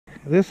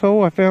This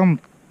hole I found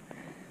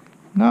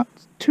not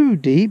too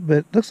deep,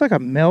 but looks like I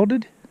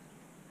melted.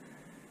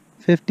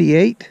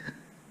 58.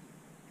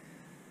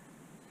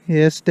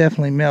 Yeah, it's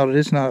definitely melted.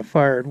 It's not a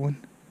fired one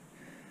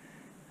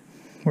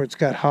where it's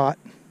got hot.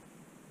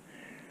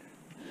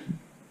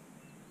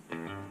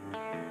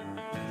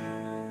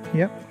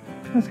 Yep,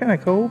 that's kind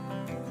of cool.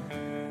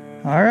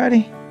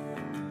 Alrighty.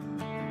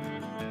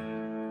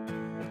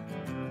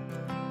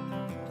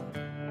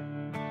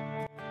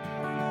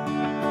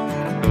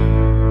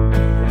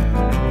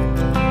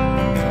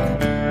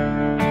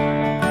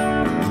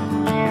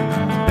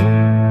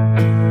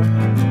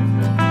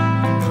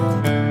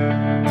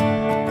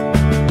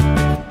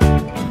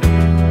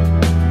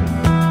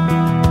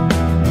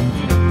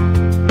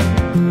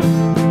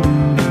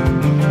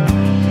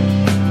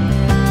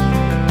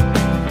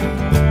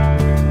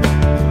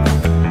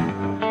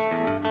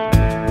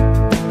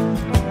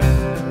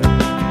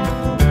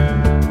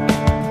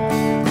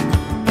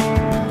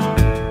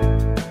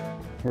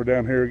 We're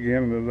down here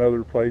again in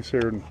another place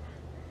here in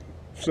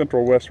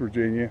central West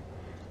Virginia.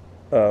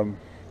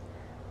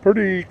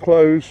 Pretty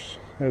close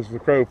as the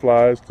crow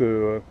flies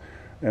to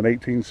an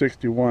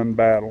 1861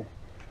 battle.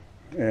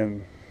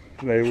 And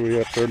today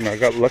we up there and I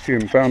got lucky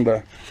and found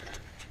a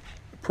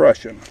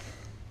Prussian,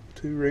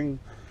 2-ring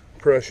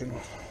Prussian.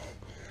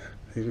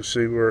 You can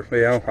see where,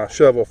 yeah, I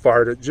shovel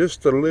fired it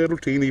just a little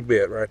teeny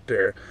bit right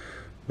there.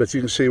 But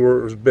you can see where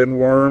it was been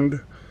wormed,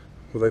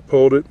 where they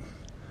pulled it.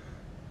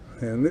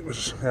 And it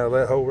was out of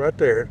that hole right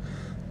there.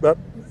 About,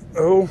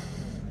 oh,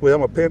 well,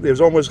 my pen, it was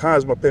almost as high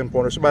as my pin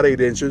pointer. It's about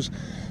 8 inches.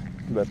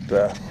 But,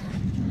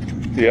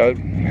 yeah,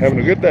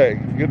 having a good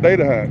day. Good day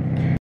to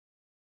hunt.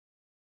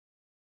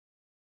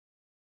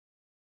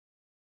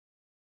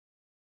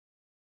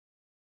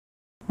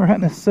 We're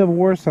hunting a Civil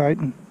War site,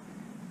 and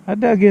I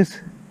dug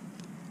his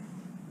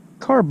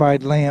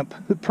carbide lamp.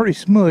 It's pretty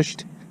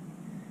smushed,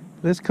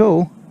 but it's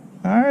cool.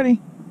 Alrighty.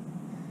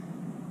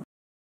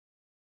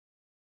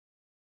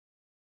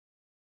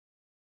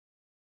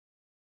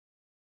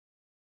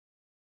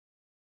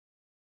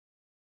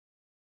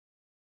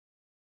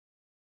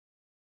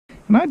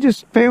 And I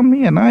just found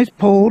me a nice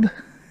pulled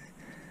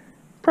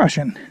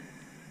Prussian.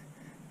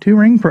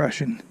 2-ring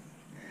Prussian.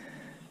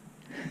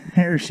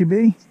 Here she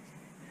be.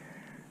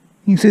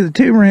 You can see the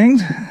 2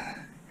 rings.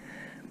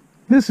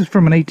 This is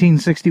from an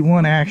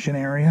 1861 action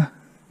area.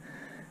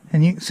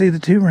 And you can see the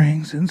 2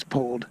 rings and it's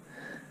pulled.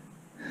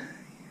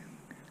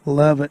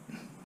 Love it.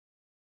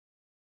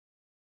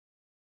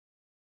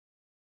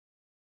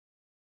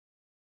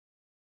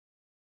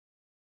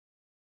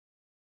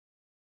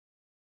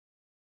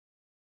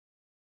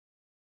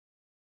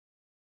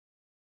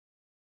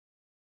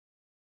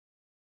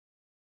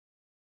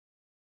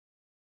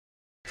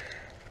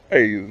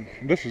 Hey,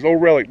 this is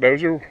old Relic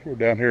Dozer. We're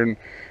down here in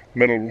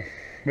middle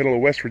of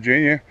West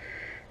Virginia,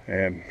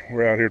 and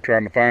we're out here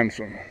trying to find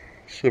some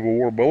Civil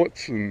War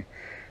bullets and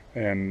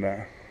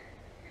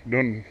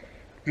doing,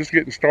 just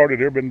getting started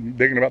here. Been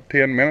digging about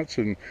 10 minutes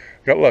and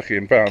got lucky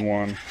and found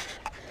one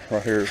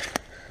right here.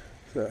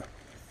 It's a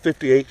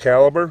 58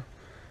 caliber.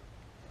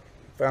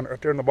 Found it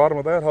right there in the bottom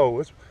of that hole.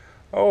 It's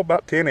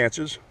about 10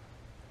 inches.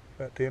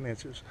 About 10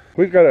 inches.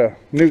 We've got a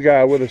new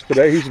guy with us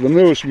today. He's the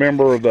newest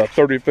member of the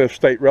 35th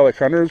State Relic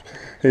Hunters.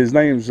 His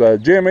name's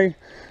Jimmy.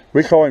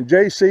 We call him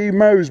J.C.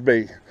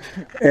 Mosby.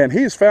 And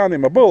he's found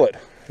him a bullet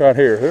right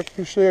here. Let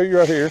me show you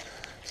right here.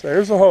 So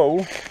there's the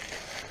hole.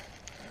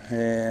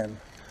 And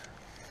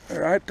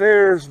right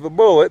there's the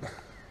bullet.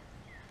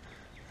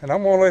 And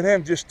I'm going to let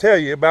him just tell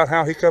you about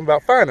how he come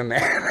about finding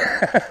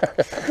that.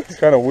 It's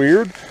kind of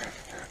weird.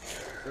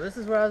 So this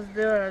is what I was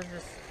doing. I was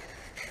just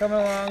coming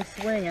along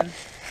swinging.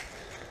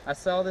 I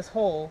saw this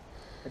hole.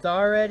 It's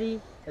already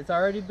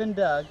been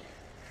dug.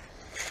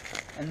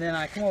 And then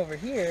I come over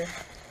here,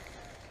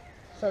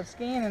 start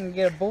scanning and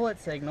get a bullet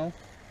signal.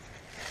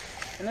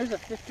 And there's a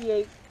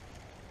 58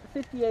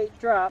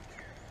 dropped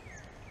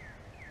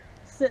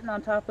sitting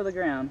on top of the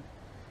ground.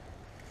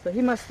 So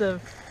he must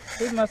have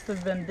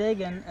been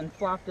digging and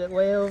flopped it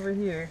way over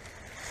here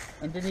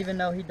and didn't even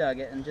know he dug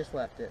it and just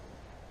left it.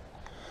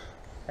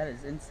 That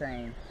is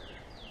insane.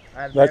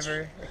 I've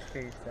never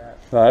experienced that.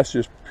 No, that's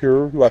just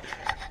pure luck.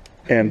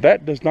 And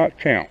that does not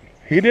count.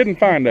 He didn't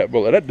find that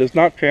bullet. That does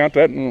not count.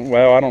 That,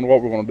 well, I don't know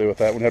what we're going to do with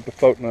that. We'll have to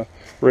float in the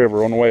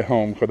river on the way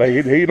home, because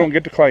he don't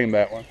get to claim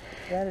that one.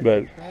 That is but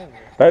incredible.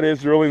 That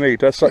is really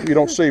neat. That's something you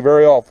don't see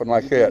very often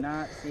like that. You do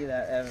not see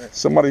that ever.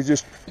 Somebody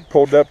just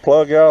pulled that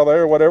plug out of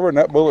there or whatever, and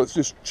that bullet's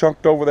just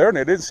chunked over there, and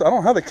it didn't. I don't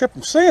know how they kept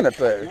them seeing it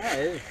there.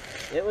 Yeah,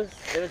 it was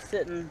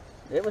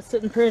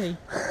sitting pretty.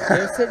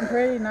 It was sitting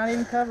pretty, not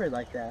even covered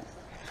like that.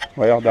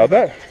 Well, now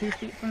that 2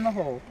 feet from the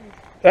hole.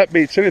 That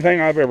beats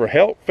anything I've ever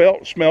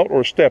felt, smelt,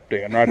 or stepped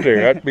in right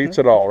there. That beats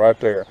it all right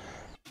there.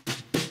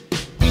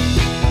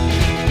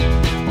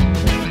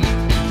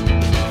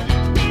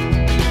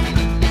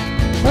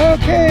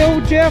 Okay,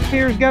 old Jeff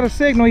here's got a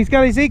signal. He's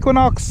got his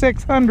Equinox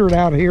 600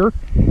 out here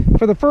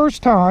for the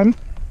first time.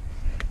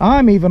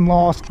 I'm even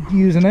lost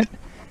using it,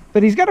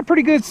 but he's got a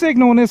pretty good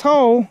signal in this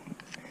hole.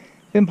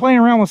 Been playing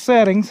around with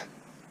settings.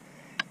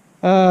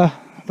 The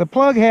the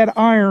plug had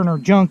iron or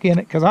junk in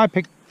it, because I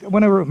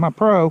went over it with my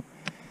pro,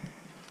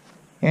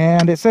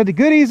 and it said the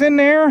goodies in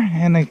there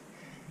and the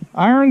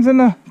iron's in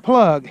the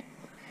plug.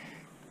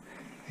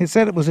 It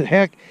said it was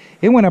it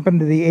went up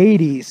into the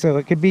 80s, so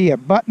it could be a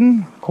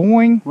button,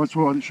 coin. What's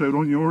what it showed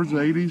on yours, the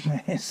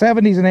 80s?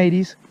 70s and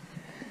 80s.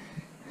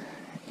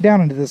 Down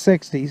into the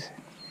 60s.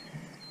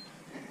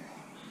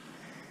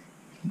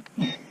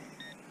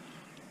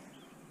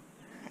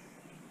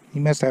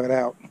 You must have it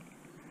out.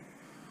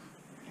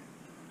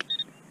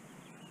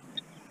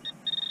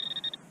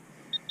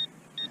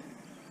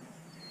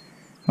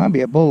 Might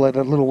be a bullet,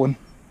 a little one.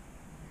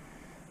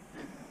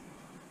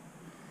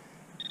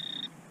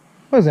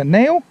 What is it,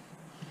 nail?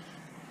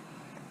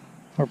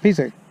 Or a piece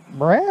of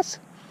brass?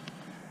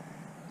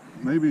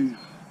 Maybe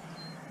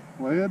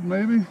lead,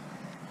 maybe?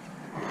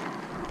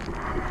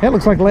 It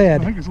looks like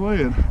lead. I think it's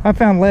lead. I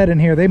found lead in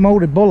here. They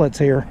molded bullets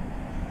here.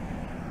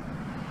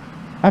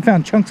 I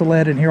found chunks of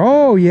lead in here.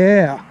 Oh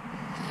yeah.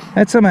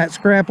 That's some of that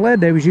scrap lead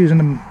they was using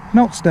to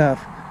melt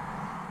stuff.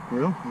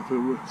 Well, if it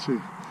would, see,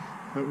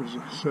 that was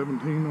a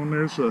 17 on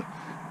there, so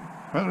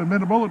that would have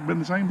been a bullet, been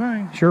the same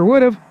thing. Sure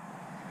would have.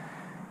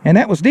 And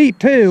that was deep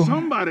too.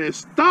 Somebody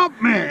stop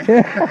me!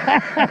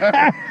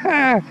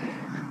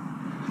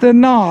 The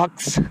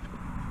NOX.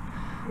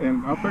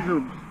 And I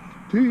figure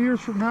 2 years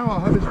from now I'll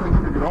have this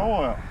thing figured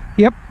all out.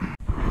 Yep.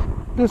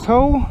 This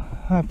hole,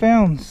 I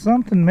found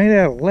something made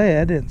out of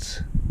lead.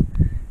 It's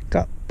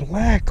got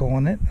black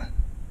on it.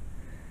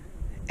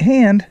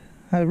 And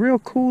a real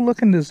cool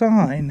looking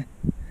design.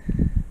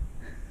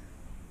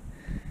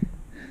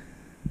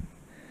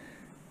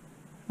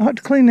 I'll have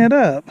to clean that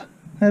up.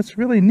 That's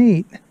really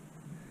neat.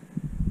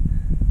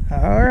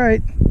 All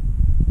right.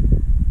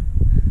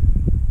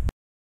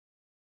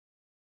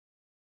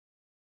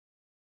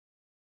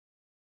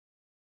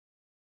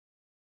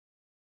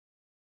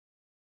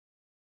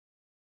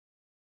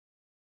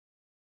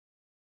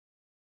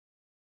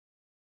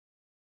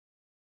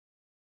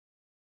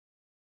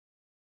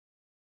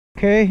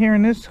 Okay, here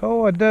in this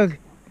hole I dug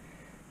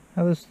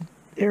this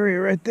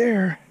area right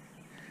there.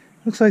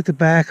 Looks like the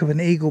back of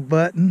an eagle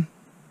button.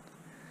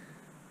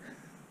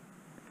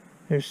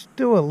 There's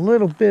still a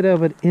little bit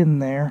of it in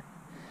there.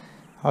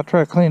 I'll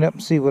try to clean it up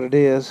and see what it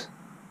is.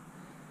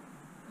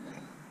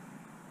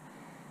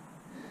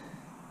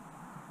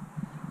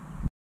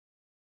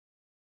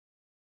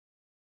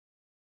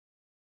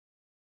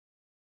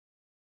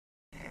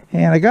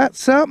 And I got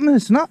something.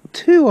 It's not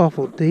too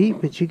awful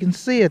deep, but you can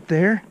see it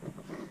there.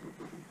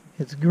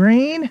 It's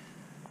green.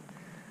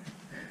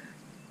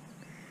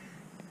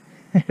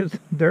 There's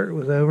dirt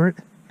was over it.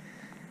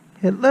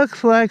 It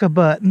looks like a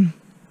button.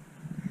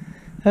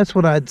 That's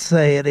what I'd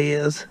say it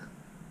is.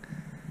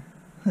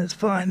 Let's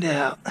find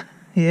out.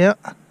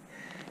 Yep.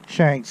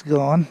 Shank's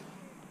gone.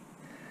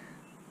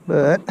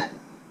 But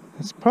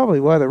that's probably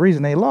the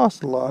reason they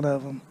lost a lot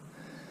of them.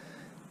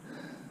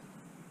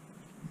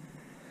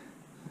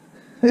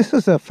 This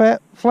is a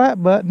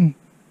flat button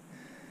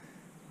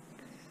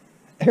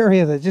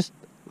area that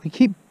we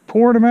keep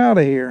pouring them out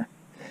of here.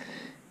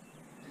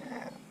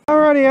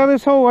 Alrighty, out of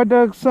this hole I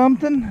dug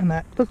something, and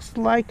that looks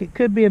like it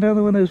could be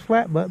another one of those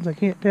flat buttons. I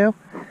can't tell.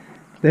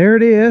 There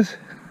it is.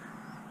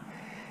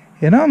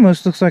 It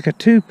almost looks like a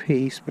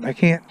two-piece, but I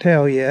can't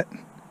tell yet.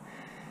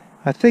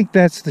 I think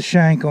that's the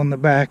shank on the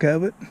back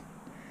of it.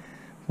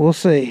 We'll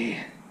see.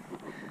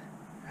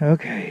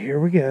 Okay, here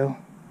we go.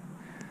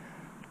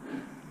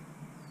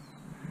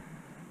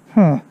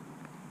 Huh.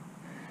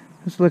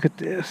 Let's look at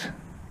this.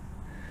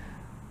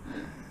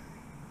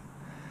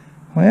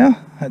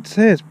 Well, I'd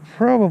say it's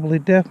probably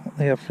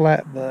definitely a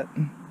flat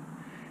button.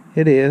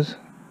 It is.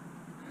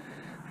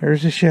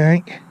 There's the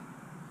shank.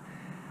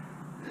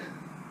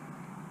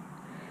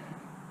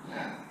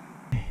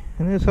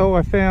 In this hole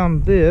I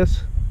found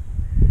this.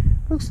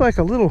 Looks like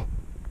a little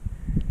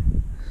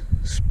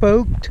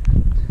spoked,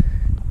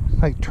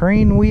 like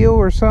train wheel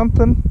or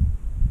something,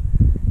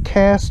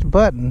 cast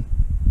button.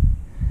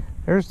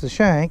 There's the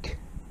shank.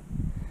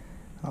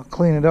 I'll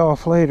clean it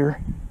off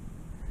later.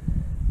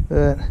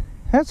 But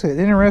that's an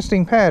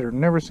interesting pattern.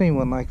 Never seen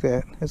one like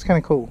that. It's kind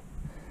of cool.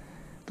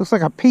 Looks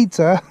like a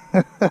pizza.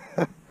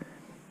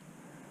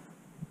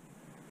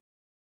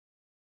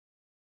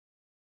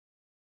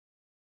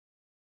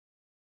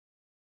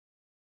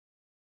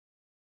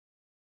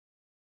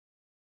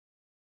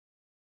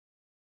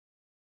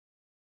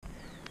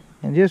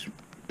 And just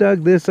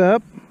dug this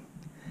up.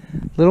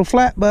 Little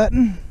flat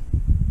button.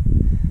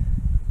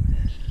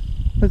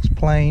 Looks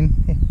plain.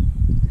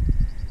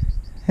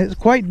 It's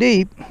quite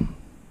deep.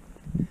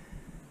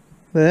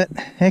 But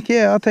heck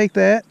yeah, I'll take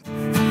that.